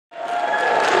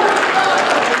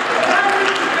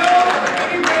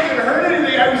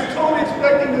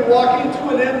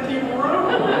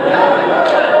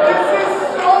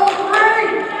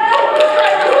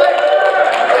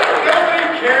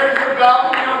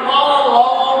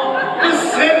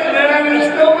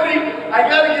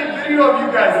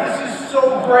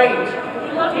great.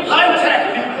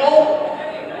 High-tech people.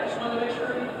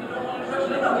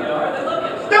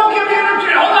 Don't give me an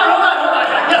introduction. Hold on.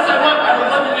 Yes, I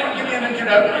would love you to give me an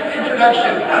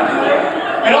introduction.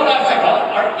 Wait, hold on a second.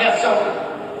 All right, yes, so.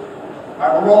 All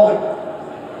right, we're rolling.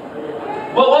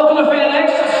 Well, welcome to FanX.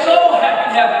 So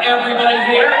happy to have everybody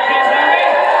here. You guys happy?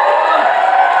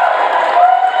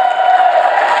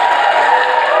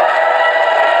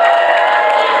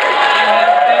 It has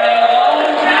been a long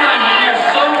time, and we are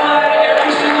so glad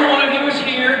every single one of you is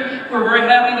here. We're very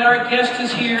happy that our guest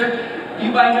is here.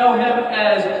 You might know him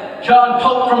as John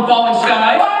Pope from Falling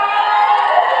Skies.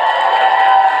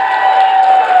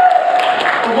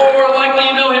 Or more likely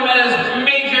you know him as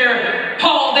Major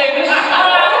Paul Davis.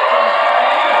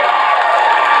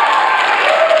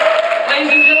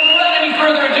 Ladies and gentlemen, without any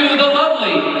further ado, the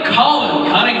lovely Colin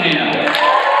Cunningham.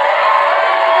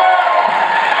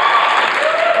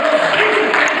 Thank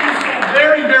you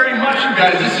very, very much, you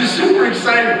guys. This is super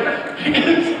exciting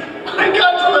because I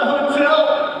got to the hotel.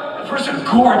 First, a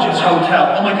gorgeous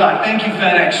hotel. Oh my God, thank you,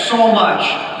 FanX, so much.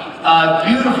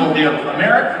 Beautiful, the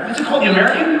American, what's it called, the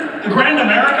American? The Grand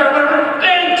America or whatever?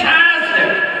 Fantastic!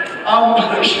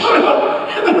 I showed up,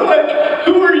 and they're like,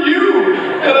 who are you?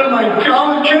 And I'm like,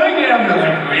 Colin Cunningham. They're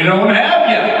like, we don't have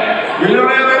you. We don't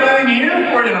have anything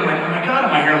here for you. And I'm like, oh my God,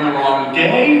 am I here on the wrong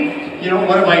day? You know,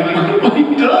 what have I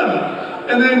done?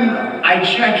 And then I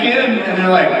check in, and they're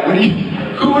like,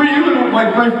 who are you? And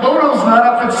like, my photo's not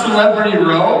up at Celebrity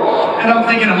Row. And I'm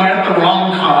thinking, am I at the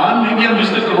wrong con? Maybe I'm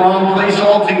just at the wrong place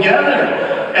altogether.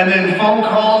 And then phone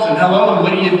calls and hello, and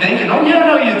what do you think? And oh yeah,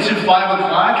 no, it's at 5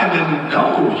 o'clock. And then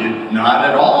no, you're not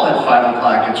at all at 5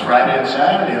 o'clock. It's Friday and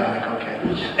Saturday. And I'm like, okay.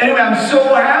 Anyway, I'm so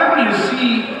happy to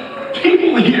see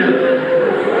people here.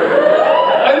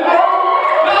 I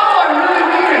really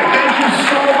mean it. Thank you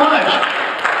so much.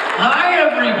 Hi,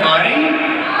 everybody.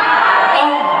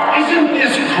 Oh, isn't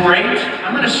this great?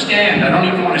 I'm going to stand. I don't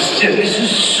even want to sit. This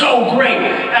is so great.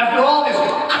 After all this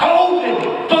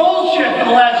COVID bullshit for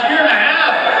the last year and a half,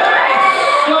 it's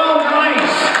so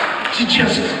nice to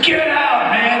just get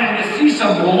out, man, and to see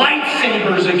some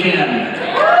lightsabers again.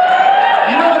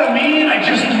 You know what I mean? I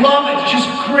just love it. It's just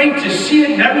great to see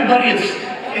it, and everybody, it's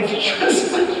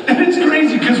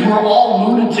crazy because we're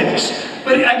all lunatics.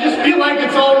 But I just feel like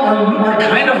we're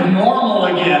kind of normal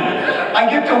again. I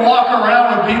get to walk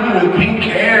around with people with pink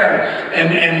hair,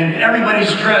 and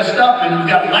everybody's dressed up, and we've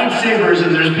got lightsabers,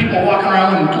 and there's people walking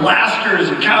around with blasters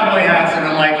and cowboy hats, and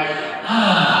I'm like,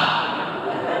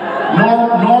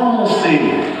 normalcy.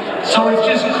 So it's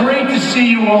just great to see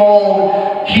you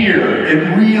all here.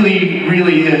 It really,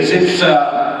 really is. It's,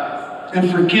 and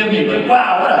forgive me, but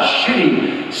wow, what a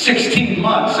shitty 16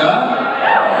 months, huh?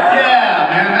 Yeah,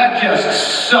 man, that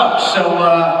just sucks. So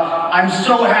I'm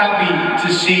so happy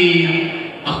to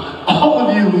see all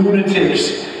of you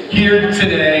lunatics here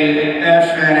today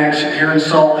at FanX here in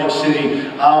Salt Lake City.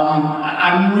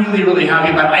 I'm really, really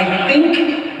happy about it. I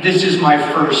think this is my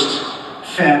first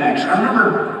FanX. I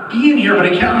remember being here, but I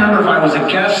can't remember if I was a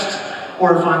guest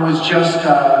or if I was just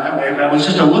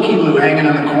a looky-loo hanging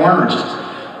in the corner, just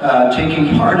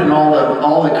taking part in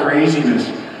all the craziness.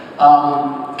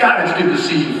 God, it's good to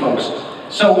see you folks.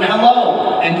 So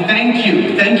hello, and thank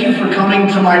you. Thank you for coming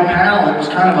to my panel. It was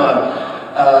kind of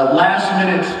a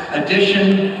last-minute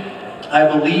addition, I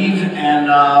believe,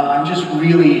 and I'm just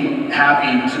really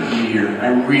happy to be here. I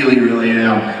really, really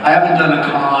am. I haven't done a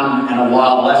con in a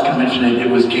while. The last convention I did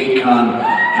was GateCon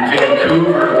in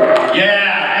Vancouver.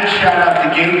 Yeah, big shout out to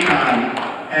GateCon.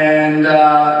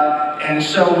 And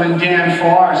so when Dan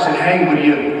Farr said, "Hey, what do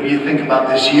you think about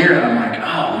this year?" And I'm like,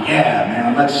 "Oh yeah,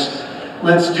 man,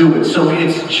 let's do it." So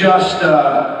it's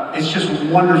just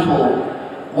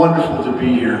wonderful to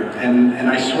be here. And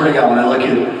I swear to God, when I look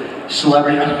at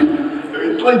celebrity,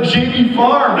 like Jamie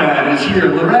Farr, man, is here.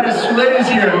 Loretta Swit is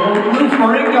here. Lou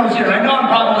Ferrigno's here. I know I'm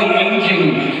probably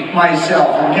aging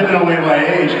myself. I'm giving away my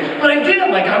age, but I did.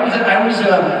 Like I was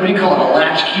what do you call it? A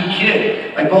latchkey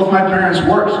kid. Like both my parents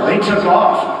worked, so they took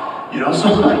off. You know,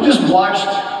 so I just watched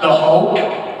The Hulk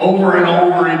over and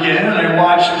over again, and I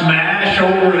watched MASH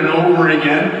over and over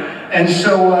again. And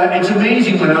so it's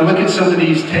amazing when I look at some of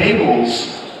these tables.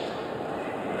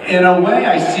 In a way,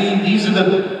 I see these are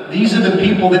the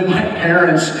people that my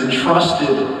parents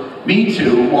entrusted me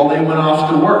to while they went off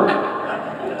to work.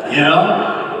 You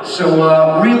know,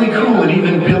 so really cool. And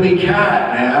even Billy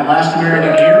Cat, man, Last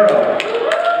American Hero.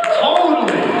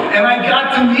 And I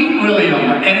got to meet William,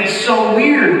 and it's so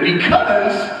weird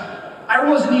because I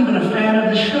wasn't even a fan of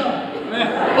the show.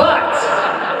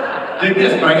 But, dig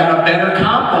this, but I got a better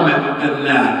compliment than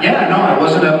that. Yeah, no, I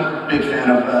wasn't a big fan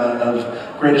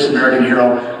of greatest American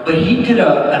hero, but he did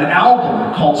an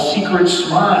album called Secret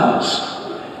Smiles.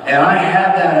 And I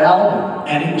had that album,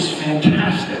 and it was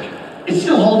fantastic. It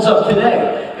still holds up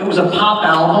today. It was a pop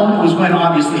album. It was when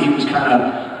obviously he was kind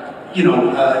of, you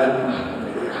know,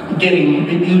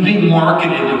 he was being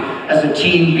marketed as a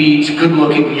teen beat,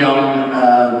 good-looking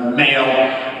young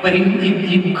male. But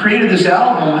he created this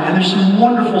album, and there's some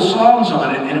wonderful songs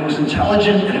on it, and it was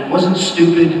intelligent, and it wasn't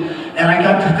stupid, and I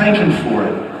got to thank him for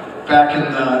it back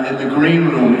in the green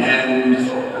room. And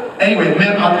anyway,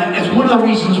 man, it's one of the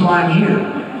reasons why I'm here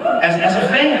as a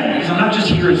fan, because I'm not just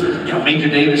here as, you know, Major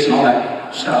Davis and all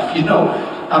that stuff. You know,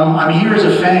 I'm here as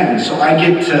a fan, so I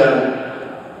get to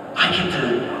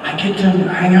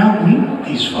hang out and meet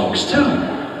these folks too.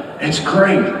 It's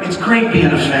great. It's great being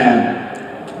a fan.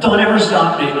 Don't ever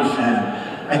stop being a fan.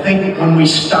 I think when we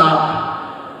stop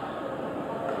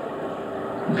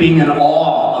being in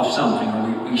awe of something, or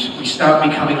we stop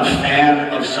becoming a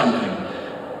fan of something,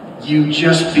 you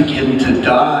just begin to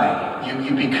die.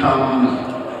 You become,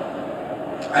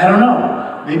 I don't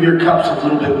know, maybe your cup's a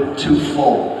little bit too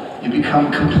full. You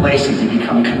become complacent, you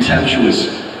become contemptuous,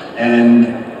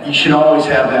 and you should always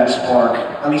have that spark.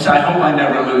 At least I hope I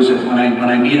never lose it when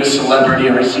I meet a celebrity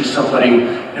or I see somebody.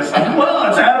 It's like, well,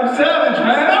 it's Adam Savage,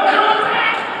 man.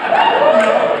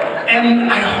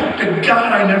 And I hope to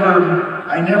God I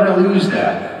never lose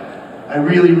that. I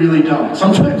really, really don't.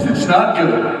 Sometimes it's not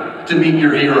good to meet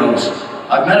your heroes.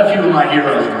 I've met a few of my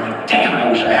heroes and I'm like, damn,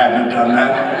 I wish I hadn't done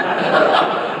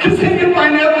that. Because then you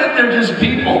find out that they're just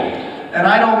people. And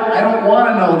I don't want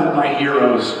to know that my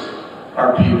heroes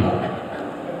are people.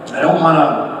 I don't want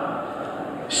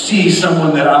to see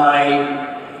someone that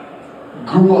I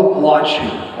grew up watching,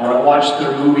 or I watched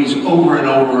their movies over and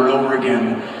over and over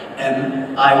again,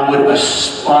 and I would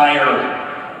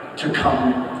aspire to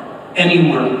come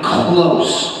anywhere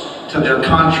close to their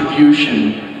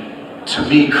contribution to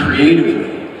me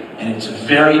creatively. And it's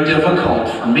very difficult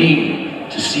for me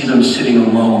to see them sitting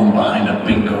alone behind a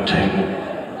bingo table.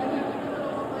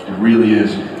 It really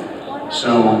is.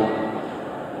 So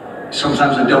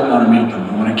sometimes I don't want to meet them.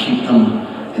 I want to keep them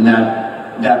in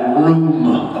that room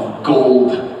of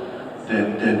gold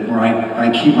where I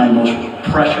keep my most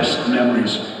precious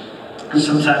memories. Because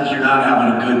sometimes you're not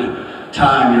having a good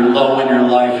time, you're low in your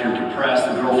life, you're depressed,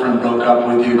 the girlfriend broke up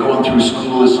with you, going through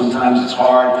school is sometimes it's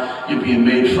hard, you're being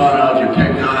made fun of, you're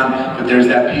picked on, but there's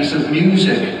that piece of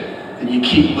music that you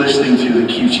keep listening to that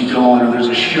keeps you going, or there's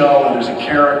a show, or there's a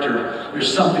character,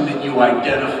 there's something that you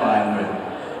identify with,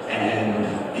 and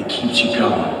it keeps you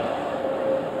going.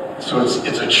 So it's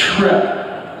a trip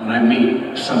when I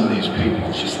meet some of these people.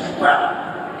 It's just like,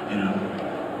 wow, you know,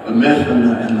 the myth and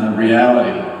the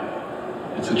reality.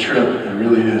 It's a trip, it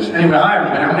really is. Anyway, hi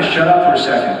everybody, I'm going to shut up for a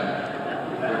second.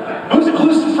 Who's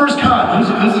the first con?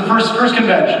 Who's the first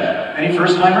convention? Any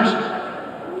first timers?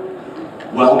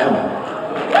 Welcome.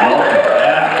 Yeah.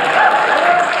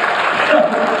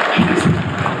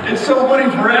 It's so funny,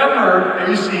 forever I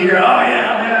used to hear, oh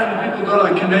yeah, man, people go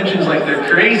to the conventions like they're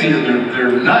crazy or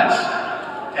they're nuts.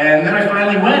 And then I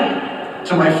finally went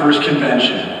to my first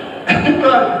convention. And I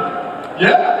thought,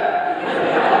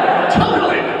 yeah,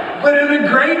 totally. But in a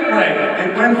great way.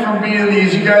 It went from being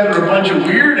these, you guys are a bunch of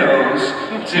weirdos,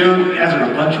 to, you guys are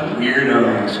a bunch of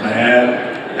weirdos, man.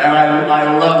 And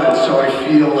I love it, so I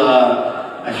feel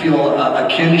a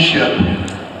kinship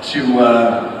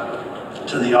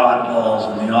to the oddballs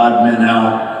and the odd men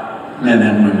out, men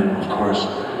and women, of course.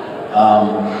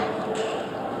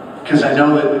 Because I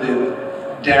know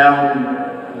that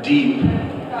down deep,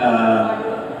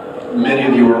 many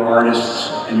of you are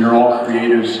artists and you're all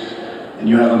creatives and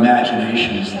you have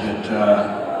imaginations that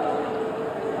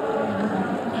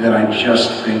I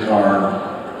just think are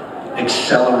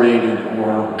accelerated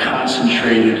or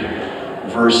concentrated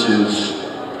versus,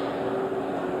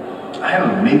 I don't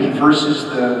know, maybe versus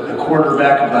the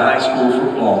quarterback of the high school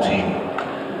football team.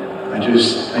 I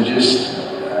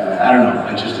don't know,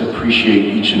 I just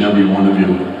appreciate each and every one of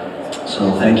you.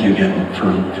 So thank you again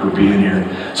for being here.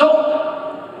 So,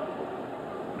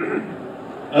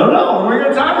 I don't know, what are we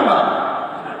going to talk about?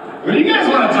 What do you guys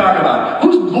want to talk about?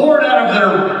 Who's bored out of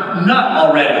their nut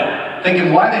already?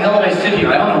 Thinking, why the hell did I sit here?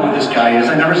 I don't know who this guy is.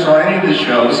 I never saw any of his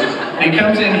shows. And he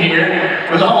comes in here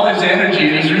with all his energy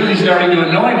and he's really starting to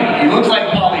annoy me. He looks like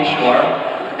Pauly Shore,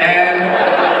 and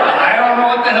I don't know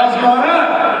what the hell's going on.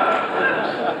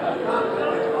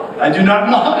 I do not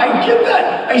know. I get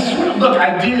that. I swear, look,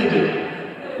 I did.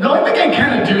 No, I think I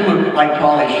kind of do look like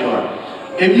Pauly Shore.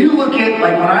 If you look at,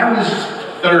 like when I was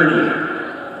 30,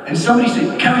 and somebody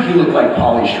said, God, you look like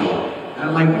Pauly Shore. And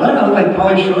I'm like, what? I look like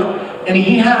Pauly Shore? And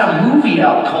he had a movie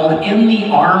out called In the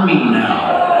Army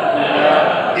Now.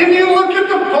 If you look at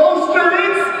the poster,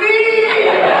 it's me!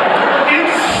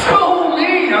 It's so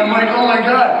me! I'm like, oh my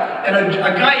God. And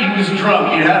a guy, he was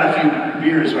drunk, he had a few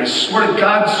beers, and I swear to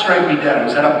God, strike me dead. I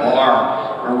was at a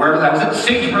bar, or wherever that was, at the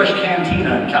Sagebrush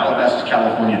Cantina in Calabasas,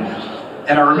 California.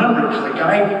 And I remember, because the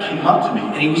guy came up to me,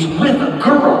 and he was with a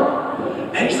girl.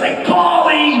 And he's like,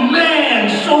 Paulie, man,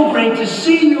 so great to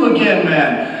see you again,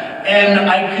 man. And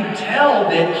I could tell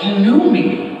that he knew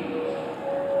me.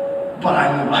 But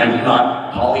I'm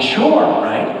not Pauly Shore,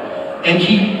 right? And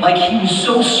he was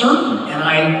so certain. And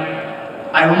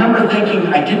I remember thinking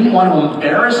I didn't want to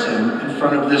embarrass him in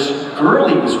front of this girl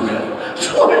he was with.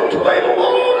 So I played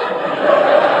along.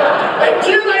 I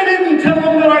didn't tell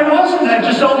him that I wasn't. I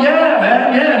just, oh yeah,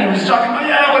 man, yeah. And he was talking about,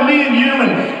 yeah, with me and you.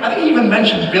 And I think he even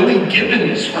mentioned Billy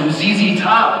Gibbons from ZZ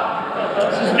Top.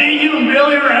 This is me, you, and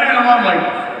Billy were hanging out. I'm like,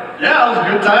 yeah, it was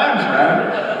good times,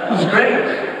 man. It was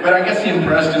great. But I guess he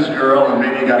impressed his girl and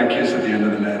maybe he got a kiss at the end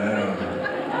of the night. I don't know.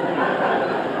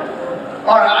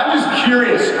 All right, I'm just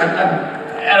curious.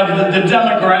 Out of the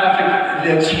demographic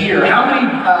that's here, how many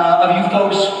of you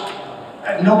folks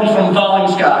know me from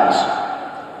Falling Skies?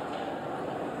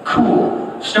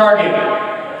 Cool. Stargate.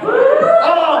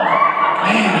 Oh,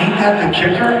 man, ain't that the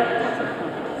kicker?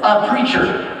 Preacher.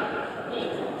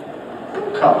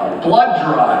 Couple. Blood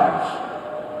Drive.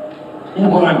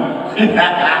 One.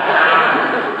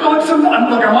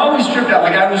 Look, I'm always tripped out.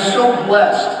 Like, I was so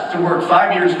blessed to work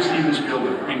 5 years with Steven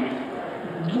Spielberg. I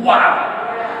mean,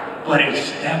 wow. But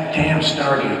it's that damn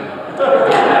Stargate.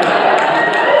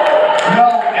 No,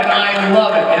 and I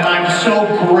love it, and I'm so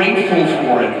grateful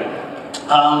for it.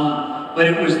 But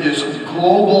it was this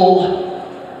global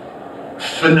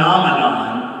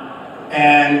phenomenon,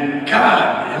 and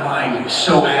God, am I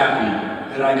so happy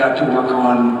that I got to work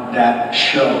on that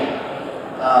show.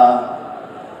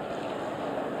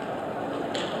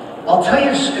 I'll tell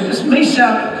you, this may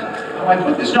sound, how do I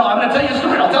put this? No, I'm going to tell you a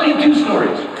story. I'll tell you 2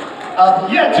 stories.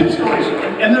 Yeah, 2 stories.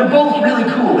 And they're both really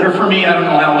cool. They're for me. I don't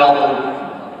know how well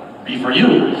they'll be for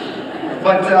you.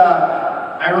 But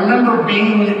I remember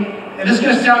being, and this is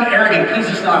going to sound arrogant, please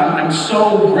it's not. I'm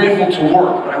so grateful to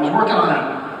work. But I was working on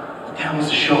what the hell was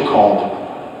the show called?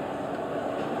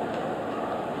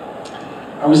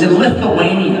 I was in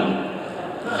Lithuania.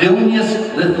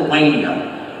 Vilnius,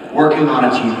 Lithuania, working on a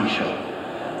TV show.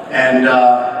 And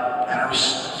I was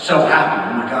so happy.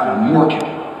 Oh my God, I'm working.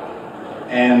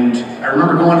 And I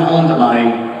remember going home to my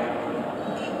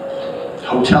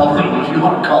hotel room, if you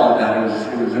want to call it that. It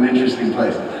was an interesting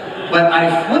place. But I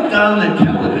flipped on the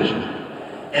television,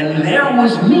 and there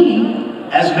was me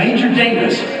as Major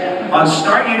Davis on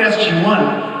Stargate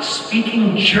SG-1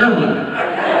 speaking German.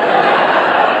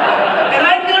 And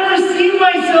I'd never seen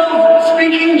myself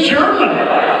speaking German.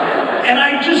 And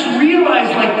I just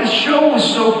realized, like, this show was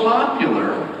so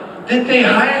popular that they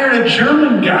hired a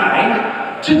German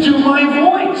guy to do my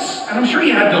voice. And I'm sure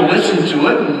you had to listen to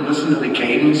it and listen to the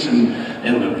cadence and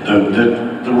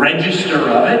the register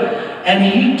of it. And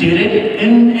he did it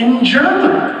in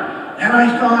German. And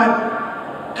I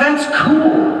thought, that's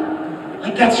cool.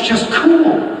 Like, that's just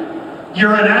cool.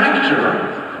 You're an actor.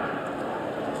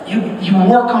 You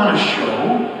work on a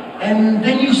show. And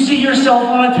then you see yourself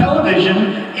on a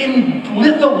television in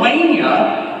Lithuania,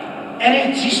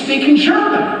 and you speak in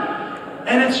German.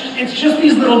 And it's just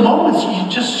these little moments, you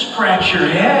just scratch your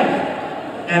head.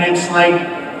 And it's like,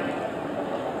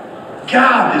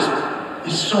 God,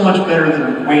 this is so much better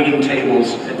than waiting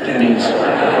tables at Denny's.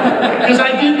 Because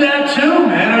I did that too,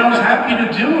 man, and I was happy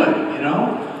to do it, you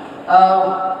know?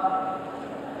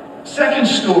 Second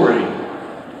story.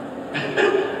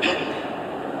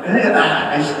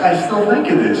 I still think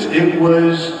of this. It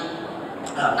was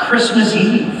Christmas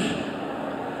Eve.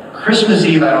 Christmas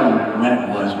Eve, I don't know when it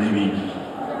was, maybe,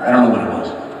 I don't know when it was.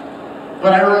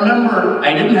 But I remember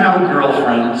I didn't have a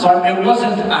girlfriend, so it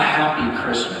wasn't a happy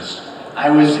Christmas.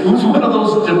 It was one of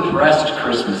those depressed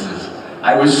Christmases.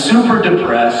 I was super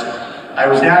depressed. I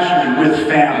was actually with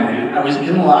family. I was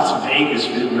in Las Vegas.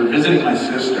 We were visiting my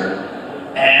sister,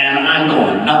 and I'm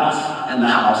going nuts in the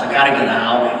house. I gotta get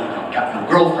out. I got no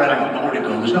girlfriend, I got nowhere to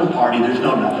go, there's no party, there's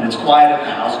no nothing. It's quiet at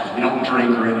the house because we don't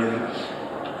drink or anything.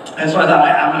 And so I thought,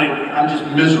 I'm just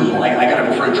miserable, I gotta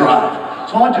go for a drive.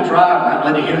 So I went to drive, and I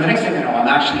led to here. The next thing I know, I'm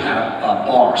actually at a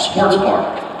bar, sports bar.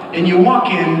 And you walk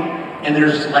in, and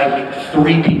there's like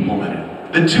 3 people in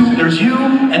it. There's you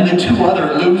and the 2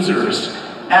 other losers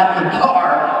at the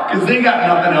bar, because they got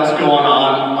nothing else going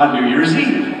on New Year's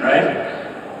Eve, right?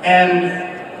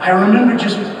 And I remember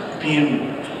just being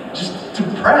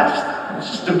depressed. I was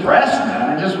just depressed,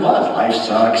 man. It just was. Life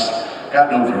sucks. Got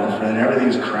no girlfriend.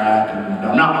 Everything's crap. And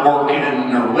I'm not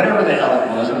working or whatever the hell it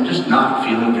was. I'm just not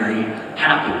feeling very happy.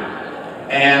 happy.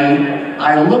 And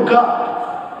I look up,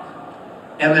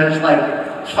 and there's like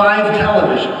 5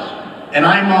 televisions, and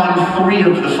I'm on 3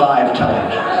 of the 5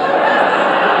 televisions.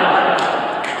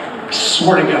 I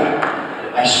swear to God.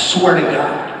 I swear to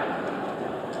God.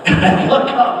 And I look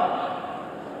up,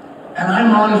 and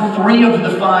I'm on 3 of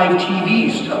the 5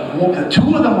 TVs.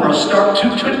 2 of them were two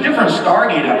different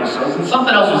Stargate episodes, and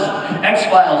something else was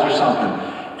X-Files or something.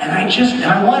 And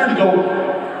I wanted to go.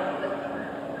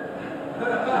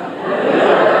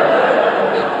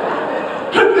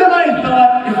 But then I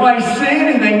thought, if I say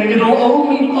anything, it'll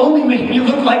only make me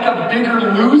look like a bigger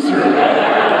loser.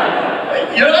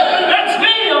 You know, that's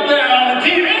me up there on the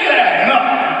TV there, you know?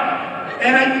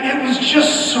 And it was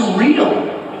just surreal.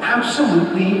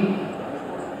 Absolutely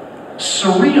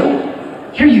surreal.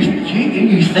 Here you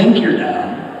think you're down.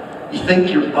 You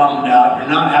think you're bummed out. You're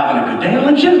not having a good day. And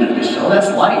legitimately so. That's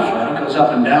life, right? It goes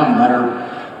up and down no matter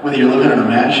whether you're living in a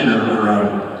mansion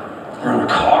or in a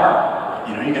car.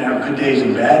 You know, you can have good days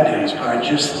and bad days. But I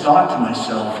just thought to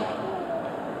myself,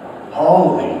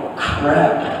 holy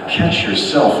crap, catch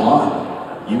yourself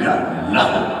on. You got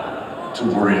nothing to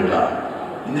worry about.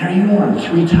 And there you are on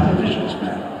 3 televisions,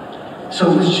 man. So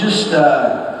it was just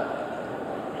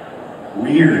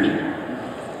weird.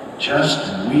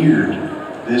 Just weird.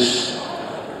 This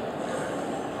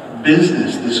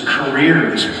business, this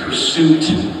career, this pursuit,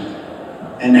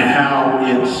 and how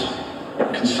it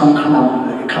can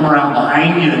come around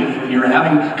behind you and you're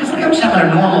having, because like I'm just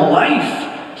having a normal life.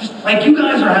 Just like you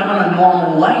guys are having a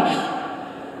normal life.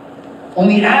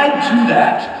 Only add to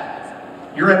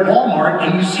that, you're at Walmart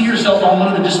and you see yourself on one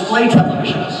of the display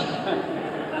televisions.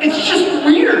 It's just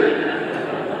weird.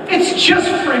 It's just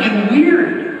friggin'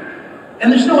 weird.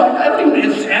 And there's no, I don't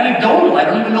even, it's anecdotal. I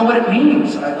don't even know what it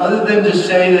means. Other than to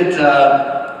say that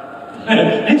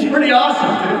it's pretty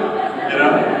awesome, too. You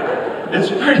know? It's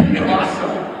pretty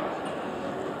awesome.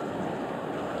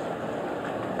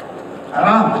 I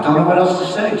don't know what else to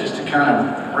say, just to kind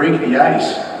of break the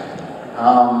ice.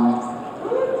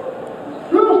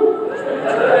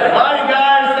 Bye,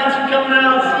 guys. Thanks for coming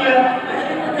out. See ya.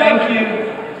 Thank you.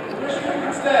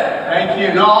 Thank you.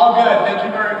 No, all good. Thank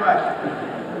you very much.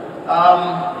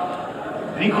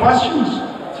 Any questions?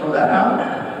 Throw that out.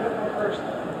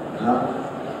 No?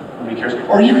 Nobody cares.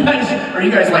 Or are you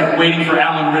guys like waiting for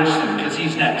Alan Richardson because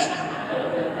he's next?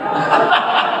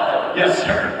 Yes,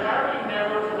 sir.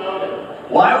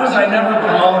 Why was I never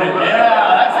promoted?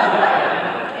 Yeah, that's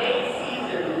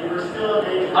the...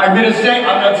 I'm going to tell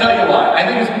you why. I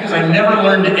think it's because I never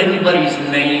learned anybody's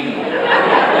name.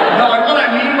 No, what I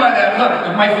mean by that,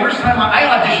 look, my first time, I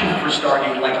auditioned for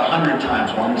Stargate like 100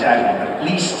 times, well, I'm exaggerating, but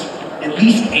at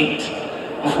least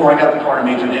 8 before I got the part of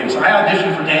Major Davis. I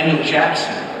auditioned for Daniel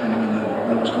Jackson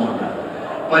when it was going on.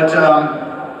 But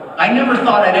I never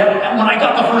thought I'd ever, when I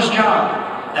got the first job,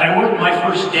 and I worked my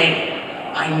first day,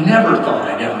 I never thought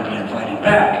I'd ever be invited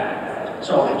back.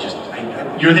 So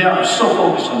you're there, I was so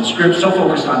focused on the script, so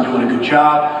focused on doing a good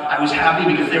job. I was happy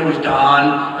because there was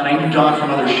Don, and I knew Don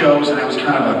from other shows, and I was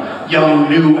kind of a young,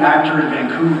 new actor in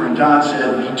Vancouver, and Don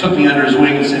said, he took me under his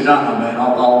wing and said, no, man,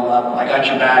 I got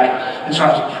your back. And so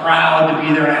I was proud to be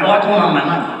there, and I had a lot going on in my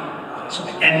mind. So,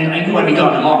 and I knew I'd be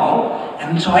gone tomorrow,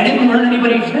 and so I didn't learn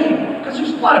anybody's name, because there's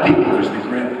a lot of people. There's the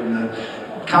grip, and the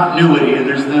continuity, and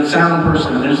there's the sound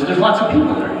person, and there's lots of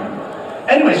people there.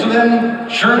 Anyway, so then,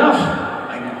 sure enough,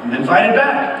 I'm invited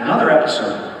back, another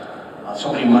episode,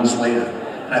 so many months later.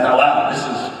 And I thought, wow, this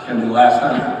is going to be the last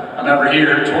time I'm ever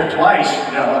here, twice,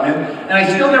 you know, and I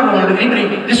still never learned anybody.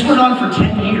 This went on for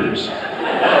 10 years.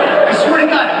 I swear to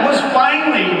God, it was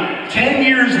finally 10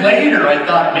 years later, I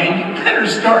thought, man, you better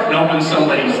start knowing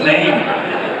somebody's name.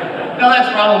 Now, that's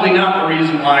probably not the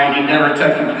reason why he never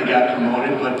technically got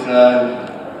promoted,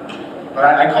 but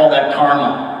I call that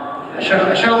karma. I should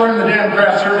have learned the damn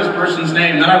craft service person's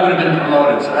name, then I would have been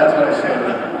promoted, so that's what I say to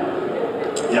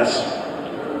that. Yes.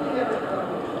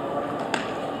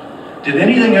 Did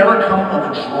anything ever come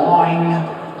of Drawing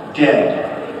Dead?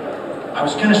 I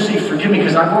was going to say, forgive me,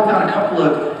 because I've worked on a couple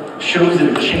of shows that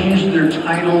have changed their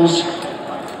titles.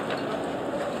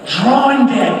 Drawing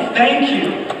Dead, thank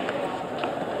you.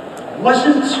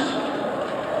 Wasn't...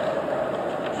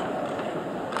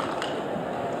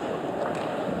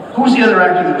 Who was the other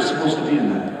actor that was supposed to be in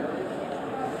that?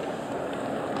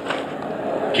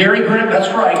 Gary Graham, that's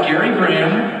right, Gary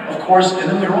Graham, of course, and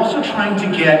then we were also trying to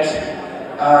get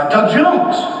Doug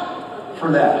Jones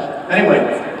for that. Anyway,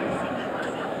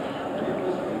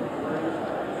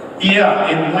 yeah,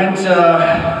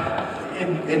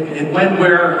 it went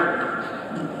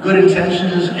where good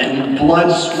intentions and blood,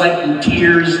 sweat, and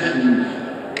tears and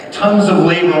tons of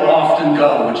labor often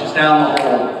go, which is down the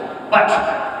hole. But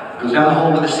it goes down the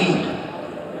hole with a seed.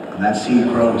 And that seed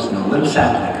grows into a little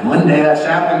sapling. And one day that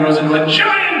sapling grows into a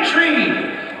giant tree.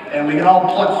 And we can all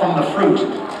pluck from the fruit.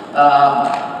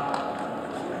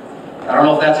 I don't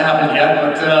know if that's happened yet,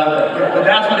 but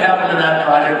that's what happened to that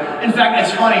project. In fact,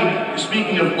 it's funny,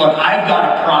 speaking of, look, I've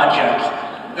got a project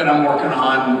that I'm working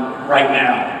on right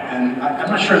now. And I'm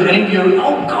not sure if any of you,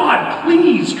 oh God,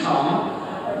 please come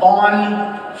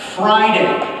on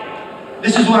Friday.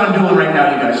 This is what I'm doing right now,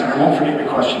 you guys, and I won't forget your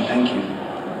question, thank you.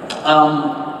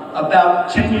 About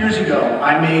 10 years ago,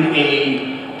 I made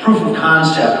a proof of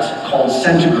concept called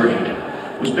Centigrade.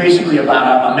 It was basically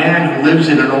about a man who lives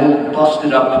in an old,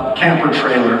 busted up camper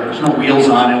trailer. There's no wheels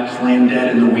on it, he's laying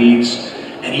dead in the weeds.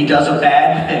 And he does a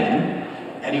bad thing,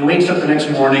 and he wakes up the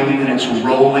next morning and it's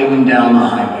rolling down the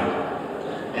highway.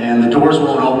 And the doors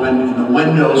won't open, and the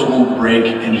windows won't break,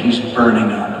 and he's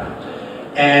burning up.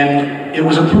 And it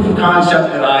was a proof of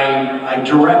concept that I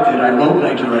directed, I wrote and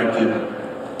I directed.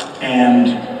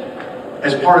 And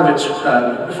as part of its,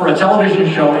 for a television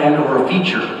show and or a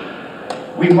feature,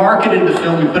 we marketed the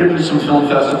film, we put it into some film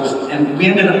festivals, and we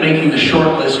ended up making the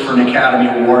short list for an Academy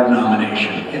Award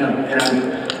nomination.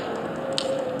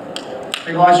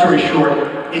 Make a long story short,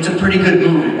 it's a pretty good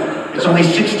movie. It's only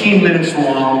 16 minutes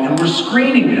long, and we're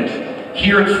screening it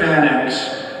here at FanX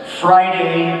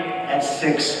Friday at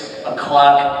 6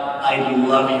 o'clock. I'd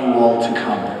love you all to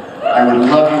come. I would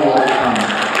love you all to come,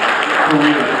 for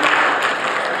real.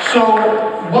 So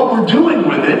what we're doing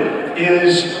with it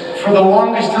is, for the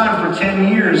longest time, for 10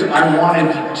 years, I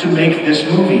wanted to make this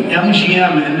movie.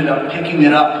 MGM ended up picking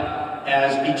it up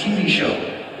as a TV show.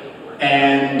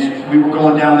 And we were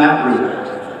going down that route.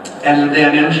 And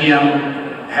then MGM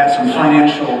had some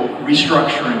financial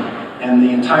restructuring, and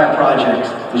the entire project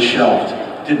was shelved.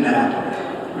 Didn't happen.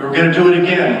 We were going to do it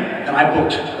again, and I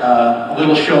booked a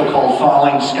little show called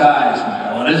Falling Skies.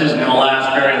 Well, this isn't going to last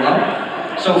very long.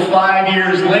 So 5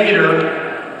 years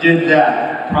later, did that.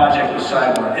 Project was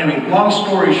sidelined. Anyway, long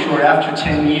story short, after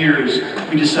 10 years,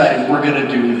 we decided we're going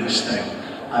to do this thing.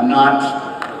 I'm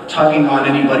not tugging on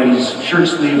anybody's shirt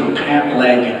sleeve or pant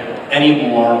leg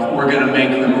anymore. We're going to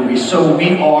make the movie. So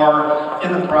we are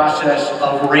in the process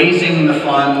of raising the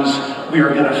funds. We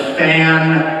are going to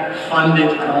fan fund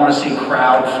it. I don't want to say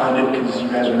crowd fund it because you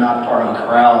guys are not part of the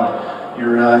crowd.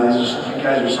 You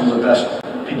guys are some of the best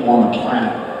people on the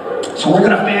planet. So we're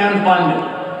going to fan fund it.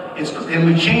 And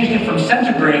we changed it from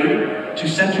Centigrade to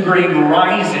Centigrade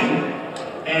Rising.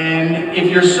 And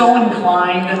if you're so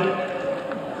inclined,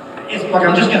 look,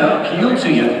 I'm just going to appeal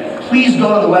to you. Please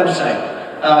go to the website,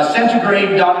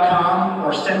 centigrade.com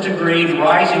or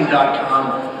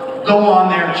centigraderising.com. Go on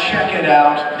there, check it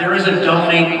out. There is a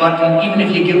donate button, even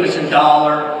if you give us $1,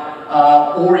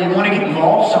 or you want to get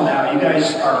involved somehow. You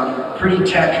guys are pretty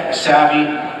tech savvy.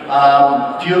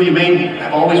 A few of you maybe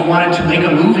have always wanted to make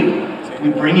a movie. We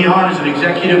bring you on as an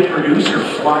executive producer,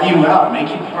 fly you out, make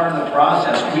you part of the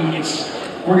process.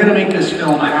 We're going to make this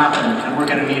film happen, and we're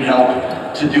going to need help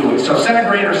to do it. So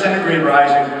Centigrade or Centigrade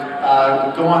Rising,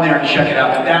 go on there and check it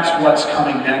out. But that's what's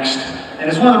coming next. And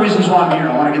it's one of the reasons why I'm here.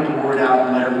 I want to get the word out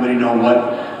and let everybody know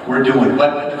what we're doing.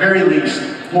 But at the very least,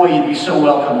 boy, you'd be so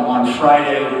welcome on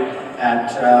Friday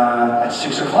at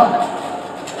 6 o'clock.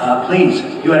 Please,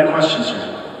 you had a question, sir.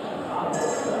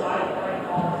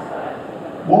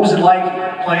 What was it like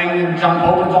playing John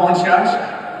Pope in Falling Skies?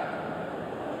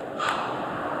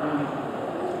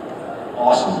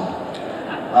 Awesome.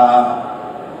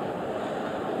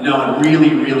 No, it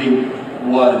really, really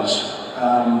was.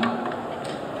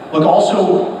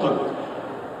 Look,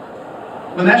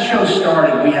 when that show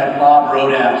started, we had Robert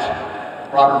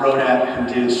Rodat, who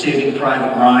did Saving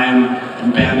Private Ryan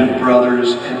and Band of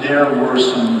Brothers, and there were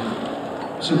some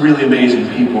really amazing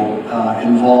people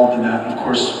involved in that. And of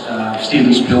course,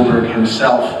 Steven Spielberg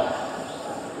himself.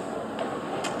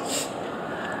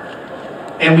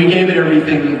 And we gave it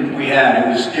everything we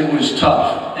had. It was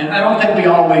tough. And I don't think we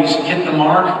always hit the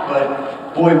mark,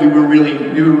 but boy, we were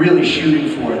really shooting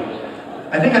for it.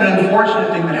 I think an unfortunate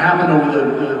thing that happened over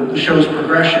the show's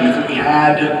progression is that we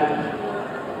had,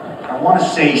 I want to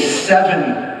say,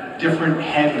 7 different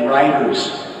head writers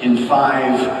in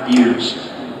 5 years.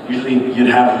 Usually you'd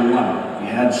have 1. We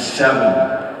had 7.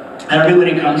 And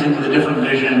everybody comes into the different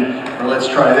vision, or let's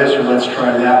try this, or let's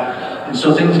try that. And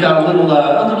so things got a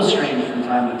little strange from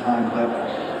time to time.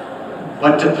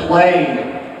 But to play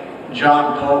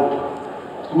John Pope,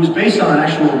 who was based on an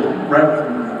actual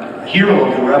hero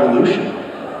of the Revolution,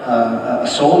 a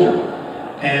soldier,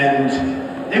 and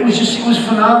it was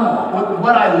phenomenal.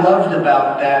 What I loved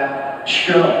about that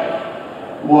show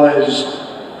was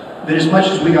that as much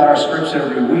as we got our scripts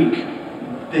every week,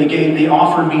 they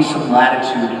offered me some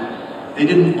latitude they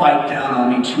didn't bite down on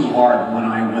me too hard when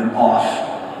I went off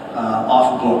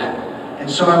book. And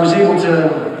so I was able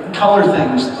to color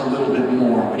things a little bit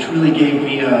more, which really gave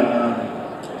me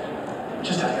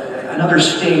another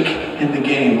stake in the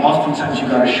game. Oftentimes you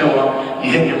gotta show up,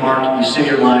 you hit your mark, you say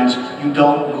your lines, you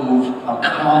don't move a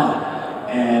comma,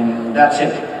 and that's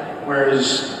it.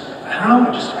 Whereas, I don't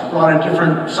know, I brought a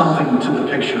different something to the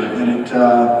picture, and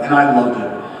I loved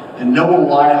it. And Noah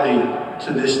Wiley,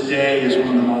 to this day, is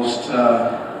one of the most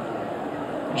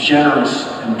generous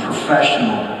and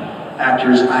professional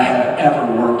actors I have ever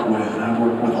worked with, and I've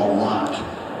worked with a lot.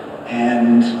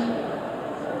 And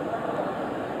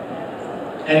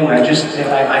anyway,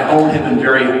 I hold him in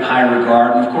very high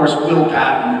regard. And of course, Will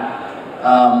Patton,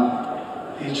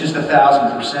 he's just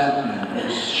 1,000%, man. He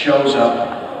just shows up,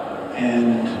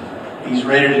 and he's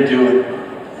ready to do it,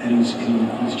 and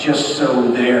he's just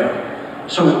so there.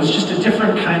 So it was just a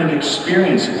different kind of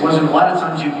experience. It wasn't, a lot of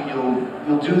times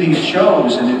you'll do these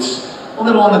shows, and it's a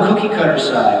little on the cookie cutter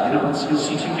side. You know, you'll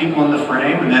see two people in the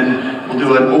frame, and then we'll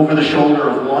do an over the shoulder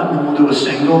of one, and we'll do a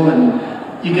single, and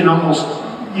you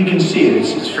can see it.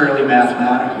 It's fairly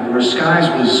mathematical. Whereas Skies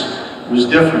was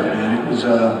different, man. It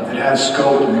had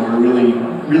scope, and we were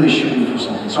really shooting for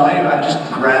something. So I just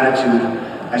gratitude,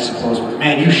 I suppose. But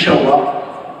man, you'd show up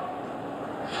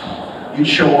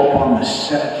on the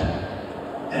set,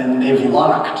 and they've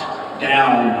locked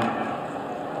down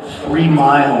 3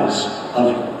 miles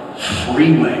of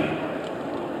freeway,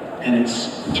 and it's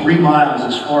 3 miles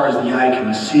as far as the eye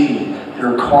can see. There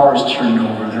are cars turned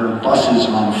over, there are buses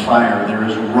on fire, there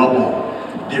is rubble,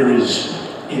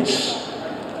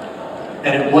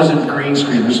 and it wasn't green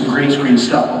screen, there's some green screen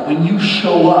stuff, but when you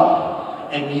show up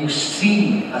and you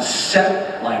see a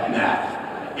set like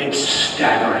that, it's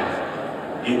staggering.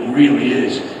 It really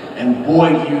is. And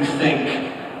boy, do you think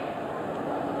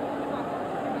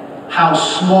how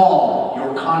small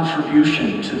your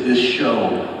contribution to this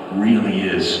show really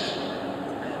is.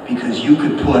 Because you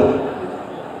could put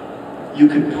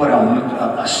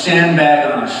a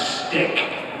sandbag on a stick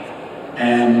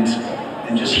and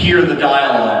just hear the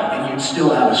dialogue, and you'd still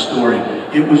have a story.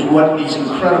 It was what these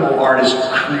incredible artists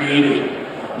created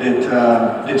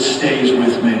that stays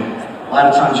with me. A lot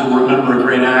of times you'll remember a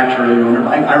great actor,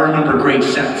 I remember great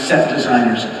set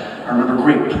designers, I remember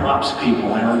great props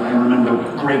people, I remember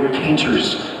great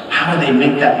painters. How do they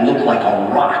make that look like a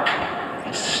rock?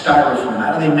 It's styrofoam.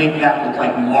 How do they make that look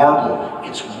like marble?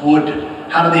 It's wood.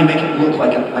 How do they make it look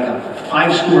like a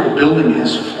 5-story building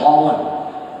has fallen?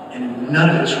 And none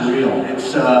of it's real.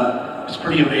 It's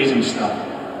pretty amazing stuff.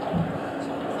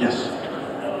 Yes?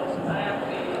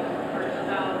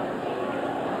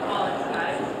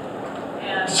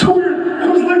 So weird. I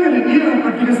was looking at you,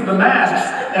 but because of the masks,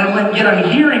 and I'm like, yet I'm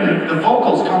hearing the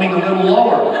vocals coming a little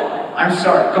lower. I'm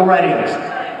sorry. Go right in.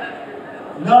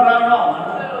 No, not at all.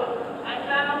 So I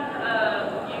found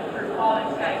you for Colin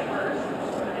Skies first.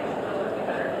 It makes it feel a little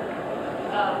better.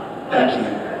 Thank you.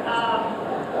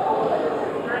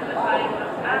 During the time,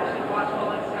 I actually watched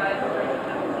Colin Skies during the first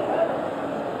episode.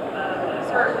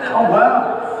 Oh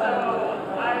wow. So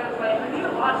I was like, I need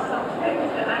to watch something,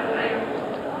 and I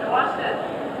watched it.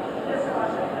 Just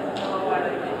watched it because I don't know why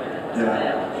they did it. Yeah.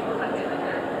 And he was my favorite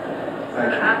character.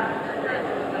 Thank you. Your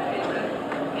character was my favorite.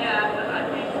 And I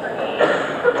think for me,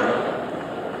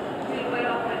 being laid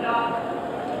off my job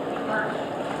in March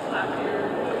last year,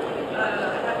 I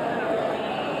had to kind of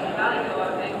reevaluate a lot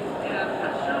of things, and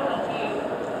that show helped me,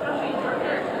 especially your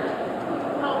character,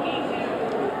 helped me to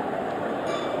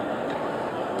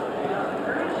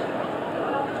encourage go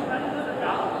out and find another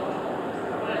job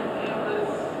when it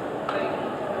was like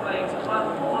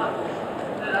month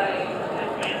that I had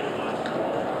planned to watch the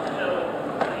whole show.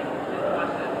 I didn't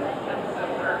watch that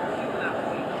episode or season after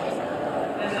season.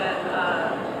 And then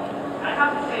I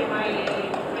have to say my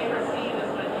favorite scene is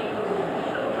when you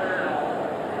show her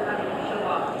having to show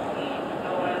off the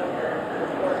Noah character.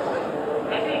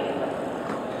 I think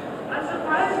I'm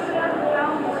surprised that I haven't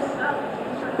found more stuff.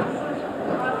 You have such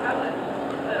broad talent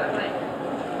that I'm like,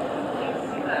 I can't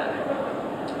see that.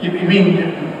 You mean,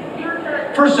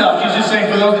 first off, she's just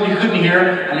saying, for those of you who couldn't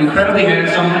hear, I'm incredibly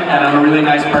handsome and I'm a really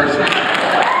nice person.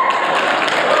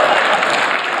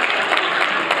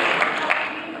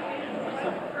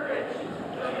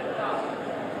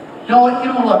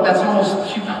 Look, that's almost,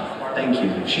 thank you.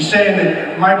 She's saying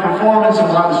that my performance and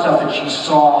a lot of the stuff that she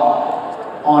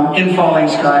saw in Falling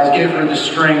Skies gave her the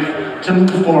strength to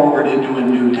move forward into a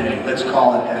new day. Let's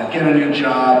call it that. Get a new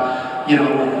job. You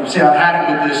know, say I've had it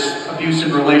with this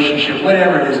abusive relationship,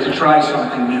 whatever it is, to try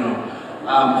something new.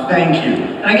 Thank you.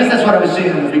 And I guess that's what I was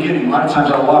saying in the beginning. A lot of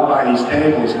times I walk by these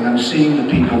tables and I'm seeing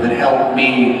the people that helped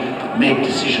me make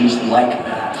decisions like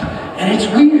that. And it's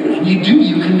weird, and you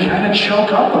can kind of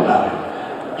choke up about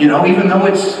it. You know, even though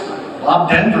it's Bob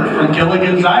Denver from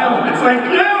Gilligan's Island, it's like,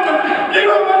 yeah, but you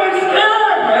don't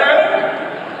understand,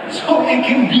 man. So it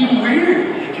can be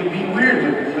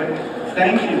weird, but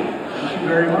thank you. Thank you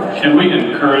very much. Can we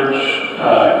encourage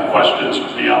questions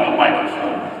beyond the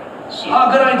microphone? So,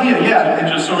 good idea, yeah.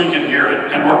 Just so we can hear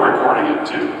it, and we're recording it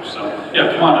too. So,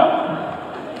 yeah, come on up.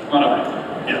 Come on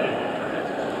up. Yeah.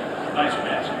 Nice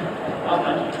mask. Oh,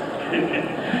 thank you.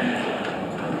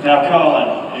 Now, Colin,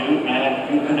 you've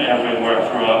been everywhere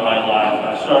throughout my life.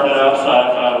 I started out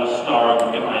sci-fi with Star Wars,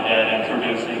 get my dad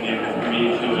introducing me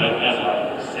to it as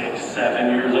like 6,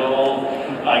 7 years old.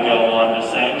 I go on to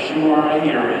Sanctuary,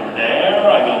 you're in there.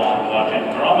 I go on to watch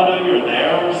Andromeda, you're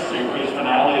there. Series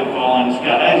finale of Fallen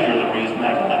Skies, you're the reason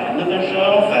I got into the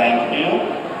show, thank you.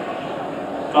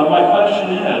 But my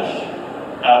question is,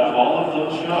 out of all of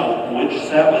those shows, which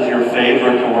set was your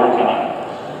favorite to work on?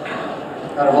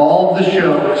 Out of all of the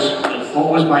shows, what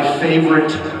was my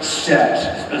favorite set?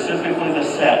 Specifically the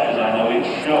set, because I know each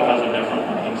show has a different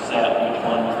main set. Which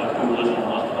one was the coolest and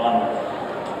most fun?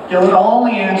 Yeah, look, I'll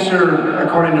only answer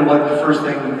according to what the first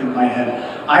thing in my head.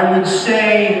 I would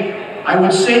say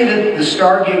that the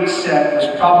Stargate set was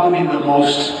probably the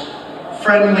most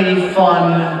friendly,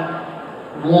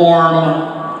 fun,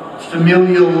 warm,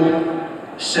 familial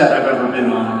set I've ever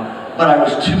been on. But I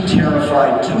was too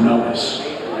terrified to notice.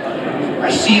 I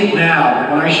see it now,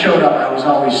 but when I showed up, I was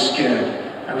always scared.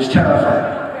 I was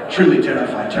terrified, truly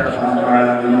terrified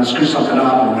I'm going to screw something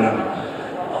up or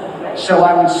whatever. So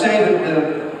I would say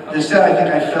that the set I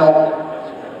think I felt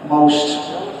most,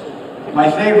 my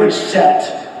favorite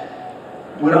set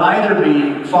would either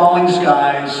be Falling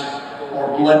Skies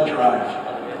or Blood Drive.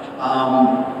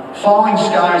 Falling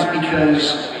Skies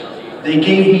because they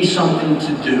gave me something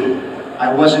to do.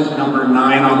 I wasn't number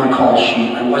 9 on the call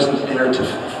sheet. I wasn't there to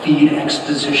feed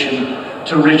exposition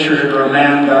to Richard or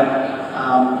Amanda,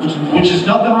 which is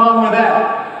nothing wrong with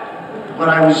that. But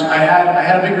I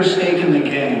had a bigger stake in the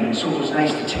game, and so it was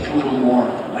nice to take a little more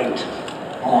weight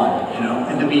on, you know,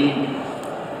 and to be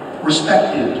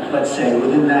respected, let's say,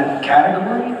 within that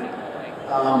category.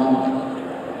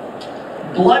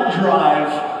 Blood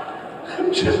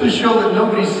Drive, just a show that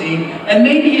nobody's seen, and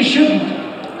maybe you shouldn't.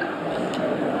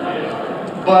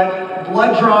 But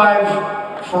Blood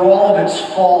Drive, for all of its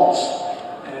faults,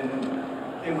 and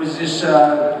it was this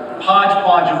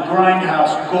hodgepodge of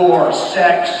grindhouse gore,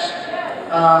 sex.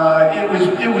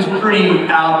 It was pretty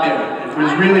out there. It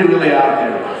was really, really out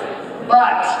there.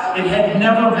 But it had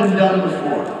never been done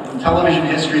before. In television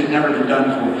history, it had never been done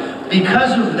before.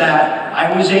 Because of that,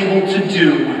 I was able to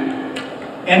do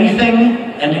anything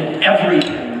and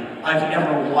everything I've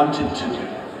ever wanted to do.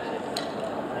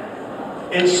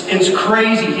 It's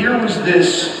crazy. Here was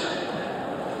this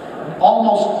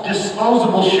almost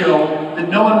disposable show that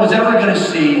no one was ever going to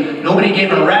see, nobody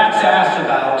gave a rat's ass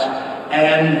about,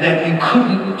 and that you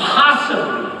couldn't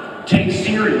possibly take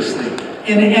seriously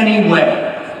in any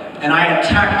way. And I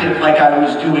attacked it like I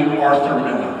was doing Arthur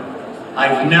Miller.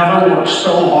 I've never worked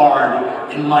so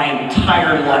hard in my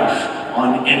entire life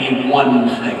on any one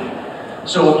thing.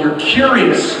 So if you're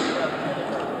curious,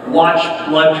 watch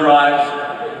Blood Drive.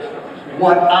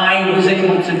 What I was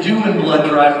able to do in Blood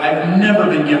Drive, I've never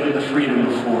been given the freedom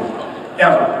before,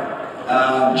 ever.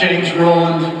 James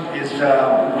Rowland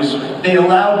they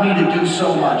allowed me to do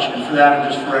so much, and for that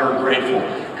I'm just forever grateful.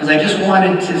 Because I just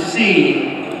wanted to see,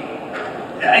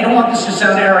 I don't want this to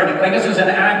sound arrogant, but I guess as an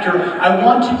actor, I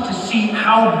wanted to see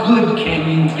how good can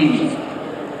you be.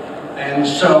 And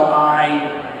so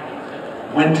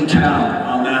I went to town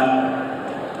on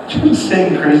that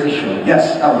insane, crazy show.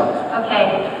 Yes, Ella.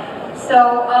 Okay. So,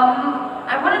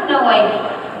 I want to know, like,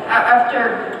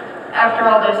 after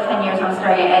all those 10 years on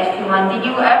Stargate SG-1, did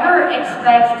you ever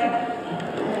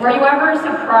were you ever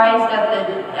surprised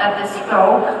at the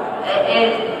scope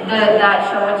that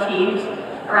show achieved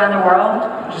around the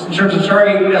world? Just in terms of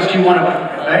Stargate SG-1, have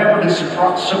I ever been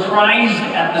surprised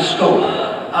at the scope?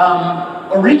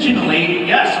 Originally,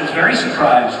 yes, I was very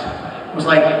surprised. I was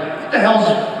like, what the hell's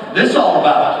this all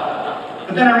about?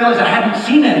 But then I realized I hadn't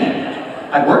seen any.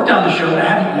 I worked on the show, but I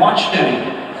hadn't watched any.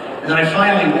 And then I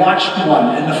finally watched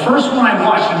one. And the first one I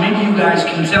watched, and maybe you guys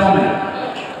can tell me,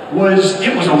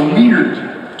 it was a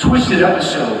weird, twisted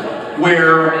episode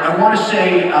where I want to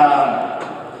say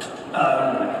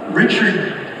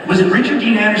Richard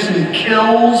Dean Anderson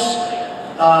kills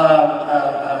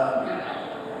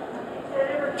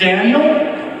Daniel?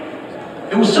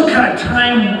 It was some kind of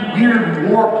time, weird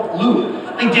warp loop.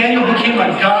 I think Daniel became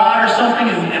a god or something,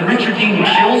 and Richard Dean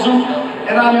kills him.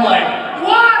 And I'm like,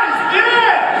 what is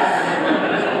this?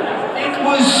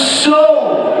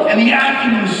 And the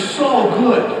acting was so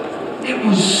good. It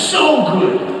was so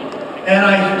good. And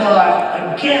I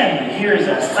thought, again, here's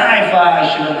a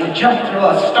sci-fi show. You jump through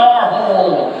a star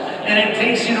hole, and it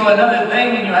takes you to another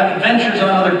thing, and you have adventures on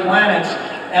other planets.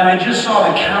 And I just saw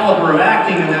the caliber of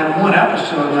acting in that one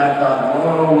episode, and I thought,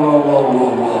 whoa, whoa, whoa,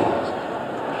 whoa, whoa.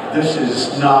 This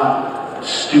is not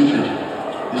stupid.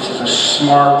 This is a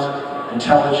smart,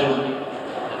 intelligent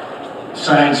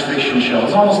science fiction show.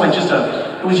 It's almost like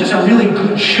it was just a really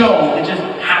good show. It just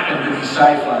happened to be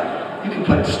sci-fi. You can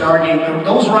put Stargate,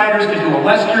 those writers could do a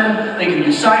Western, they could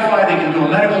do sci-fi, they could do a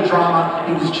medical drama.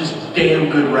 It was just damn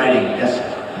good writing. Yes?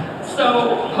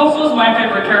 So, Hope was my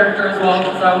favorite character as well,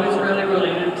 because I always really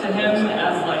related to him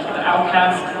as like the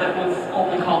outcast that was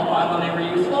only called upon when they were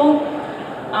useful.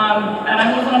 And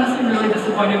I was honestly really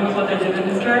disappointed with what they did in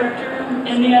his character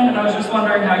in the end, and I was just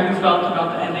wondering how you felt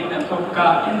about the ending that Hope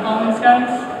got in Falling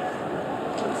Skies.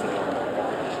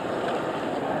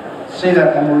 Say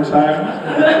that one more time.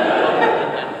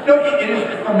 No, it is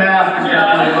for math.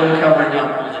 Yeah. Covering up.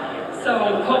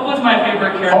 So, Hope was my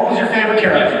favorite character. Hope was your favorite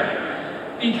character? Yeah.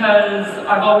 Because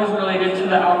I've always related to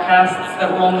the outcasts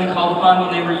that were only called upon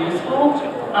when they were useful.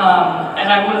 And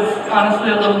I was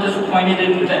honestly a little disappointed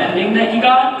in the ending that he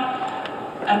got.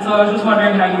 And so I was just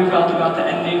wondering how you felt about the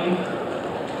ending.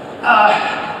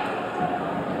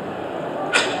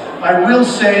 I will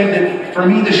say that for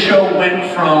me the show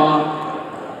went from,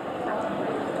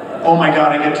 oh my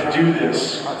God, I get to do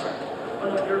this.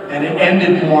 And it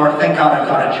ended more, thank God I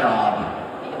got a job.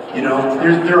 You know,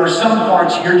 there are some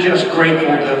parts you're just grateful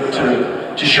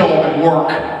to show up and work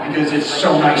because it's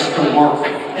so nice to work.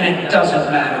 And it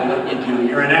doesn't matter what you do.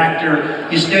 You're an actor,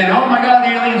 you stand, oh my God,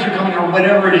 the aliens are coming, or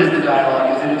whatever it is the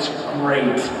dialogue is, and it's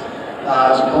great.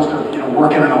 As opposed to, you know,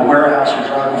 working in a warehouse or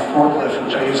driving a forklift,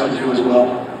 which I used to do as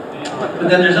well. But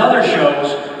then there's other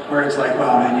shows where it's like,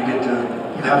 wow, man, you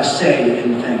have a say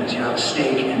in things, you have a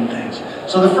stake in things.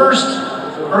 So the first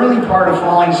early part of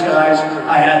Falling Skies,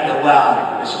 I had the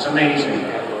wow, this is amazing.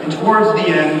 And towards the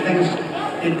end, things,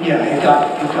 it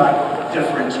got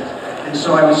different. And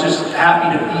so I was just happy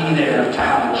to be there, to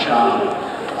have a job.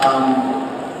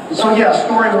 So yeah,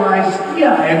 story-wise,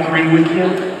 yeah, I agree with you,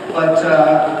 but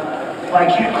I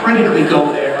can't critically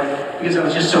go there because I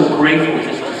was just so grateful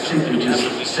just to simply just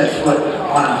set foot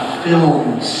on a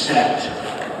film set.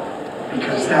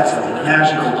 Because that's a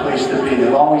magical place to be.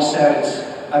 I've always said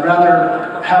I'd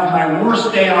rather have my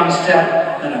worst day on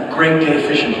set than a great day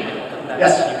fishing.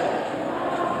 Yes?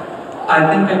 I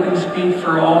think I can speak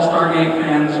for all Stargate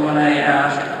fans when I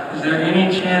ask, is there any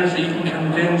chance that you can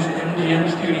convince MGM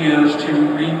Studios to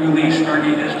re-release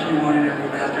Stargate SG-1 in a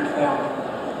remastered form?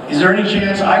 Is there any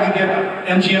chance I could get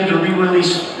MGM to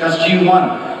re-release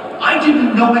SG-1? I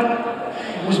didn't know it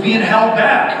was being held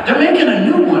back. They're making a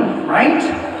new one, right?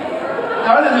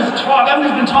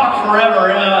 There's been talk forever,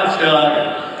 it's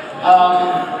done.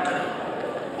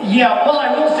 Yeah, well, I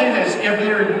will say this, if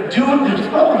they're doing, there's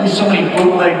probably so many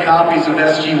bootleg copies of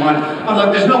SG-1, but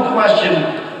look, there's no question,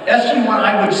 SG-1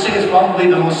 I would say is probably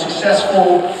the most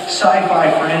successful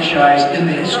sci-fi franchise in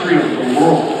the history of the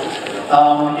world.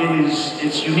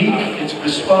 It's unique, it's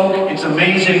bespoke, it's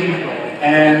amazing,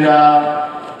 and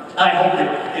I hope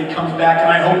it comes back, and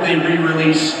I hope they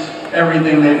re-release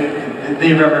everything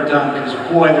they've ever done, because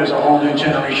boy, there's a whole new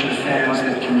generation of fans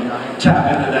that can tap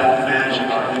into that magic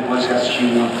that was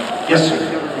SG-1. Yes, sir?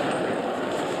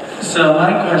 So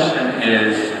my question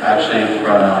is actually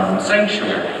from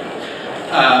Sanctuary.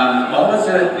 What was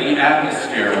the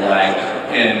atmosphere like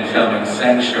in filming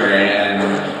Sanctuary, and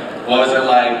what was it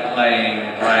like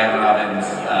playing Ryan Robbins'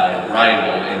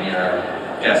 rival in your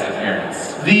guest appearance?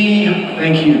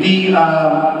 Thank you.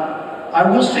 I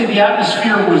will say the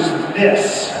atmosphere was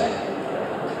this.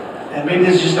 And maybe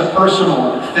this is just a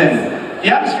personal thing. The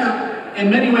atmosphere, in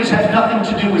many ways, had nothing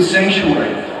to do with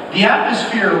Sanctuary. The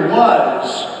atmosphere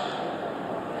was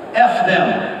F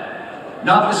them,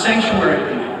 not the Sanctuary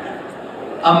people.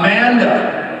 Amanda,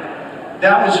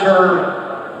 that was her,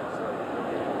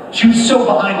 she was so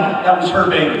behind me, that was her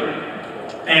baby.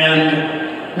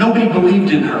 And nobody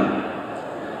believed in her.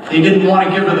 They didn't want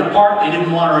to give her the part, they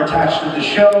didn't want her attached to the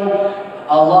show.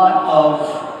 A lot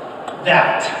of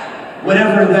that.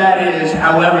 Whatever that is,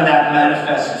 however that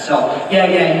manifests itself. Yeah,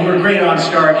 you were great on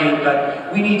Stargate,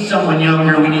 but we need someone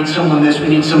younger, we need someone this, we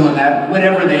need someone that,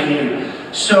 whatever they need.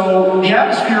 So the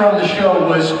atmosphere on the show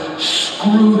was,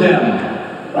 screw them.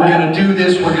 We're going to do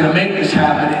this, we're going to make this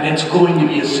happen, and it's going to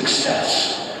be a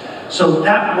success. So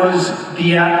that was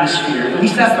the atmosphere. At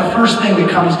least that's the first thing that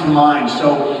comes to mind.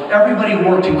 So everybody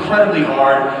worked incredibly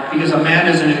hard, because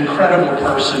Amanda's an incredible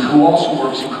person who also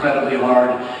works incredibly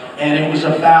hard. And it was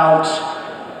about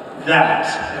that.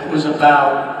 It was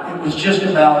just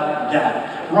about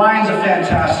that. Ryan's a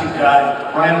fantastic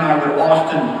guy. Ryan and I would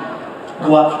often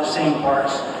go out for the same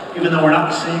parts. Even though we're not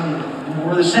the same,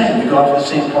 we're the same. We go out for the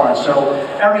same parts. So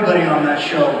everybody on that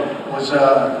show was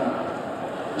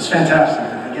fantastic.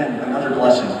 Again, another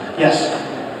blessing. Yes?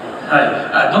 Hi,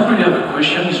 I don't really have a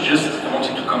question, it's just I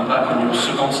wanted to come back on your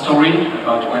second story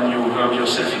about when you heard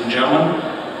yourself in German.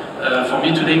 For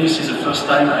me today, this is the first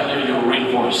time I hear your real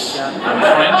voice. I'm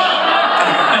French.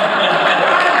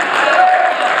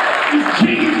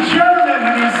 He's German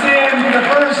and he's saying for the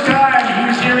first time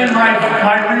he's hearing my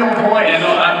real voice. You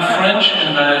know, I'm French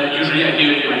and usually I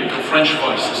hear your French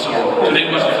voice, so today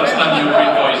was the first time your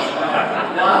real voice.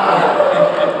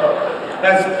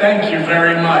 Thank you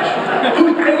very much.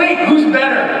 Wait, who's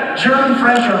better? German,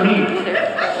 French, or me?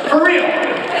 For real?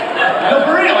 No,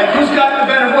 for real, like who's got the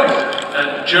better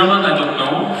voice? German, I don't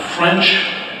know. French,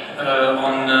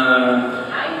 on...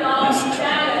 I know, the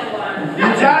Italian one. The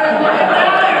Italian one?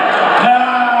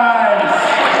 Nice!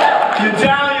 The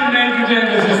Italian Major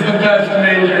Davis is the best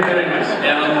Major Davis.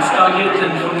 Yeah, on Stargate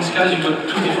and Falling Skies, you got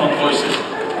two different voices.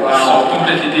 Wow. So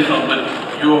completely different, but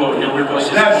your real voice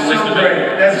is That's always so the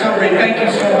better. great. That's so great. Thank you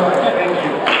so much. Thank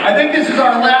you. I think this is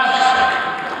our last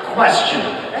question.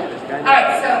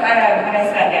 Alright, so when I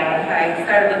sat down, I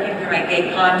started looking through my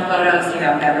GayCon photos,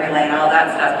 memory lane, all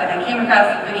that stuff, and I came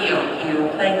across a video of you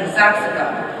playing the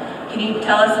saxophone. Can you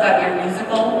tell us about your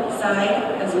musical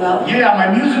side as well? Yeah,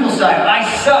 my musical side. I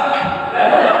suck.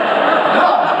 No,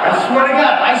 I swear to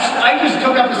God. I just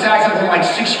took up the saxophone like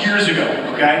 6 years ago,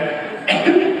 okay?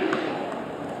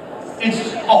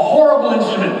 It's a horrible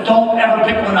instrument. Don't ever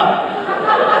pick one up.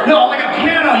 No, like a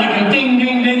piano, you can ding,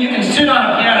 ding, ding. You can sit on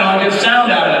a piano and get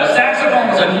sound out of it. A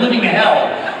saxophone is a living hell.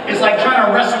 It's like trying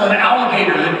to wrestle an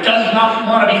alligator that does not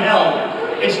want to be held.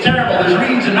 It's terrible. There's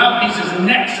reeds and mouthpieces and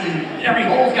necks, and every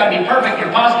hole's got to be perfect. Your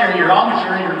posterior, your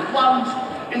embouchure, your plums.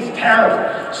 It's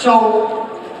terrible. So,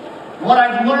 what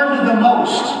I've learned the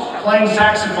most playing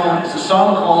saxophone is a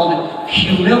song called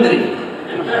Humility.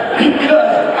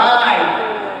 Because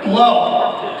I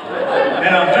blow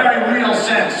in a very real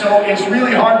sense. So it's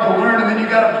really hard to learn, and then you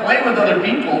got to play with other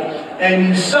people, and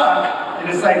you suck. And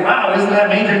it's like, wow, isn't that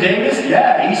Major Davis?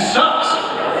 Yeah, he sucks.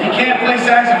 He can't play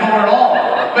saxophone at all.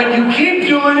 But you keep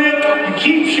doing it, you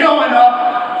keep showing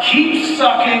up, keep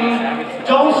sucking,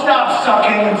 don't stop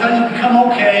sucking until you become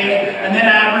okay, and then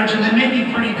average, and then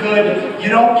maybe pretty good. You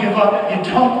don't give up, you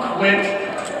don't quit.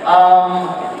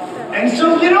 And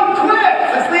so you don't quit.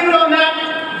 Let's leave it on that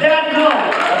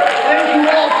note. Thank you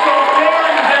all so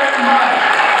very, very much.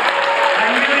 I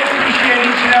really appreciate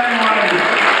each and every one of you.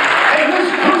 Hey,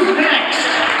 who's next?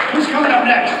 Who's coming up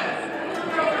next?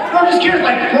 No, I'm just curious,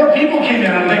 like more people came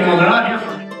in. I'm thinking, well, they're not here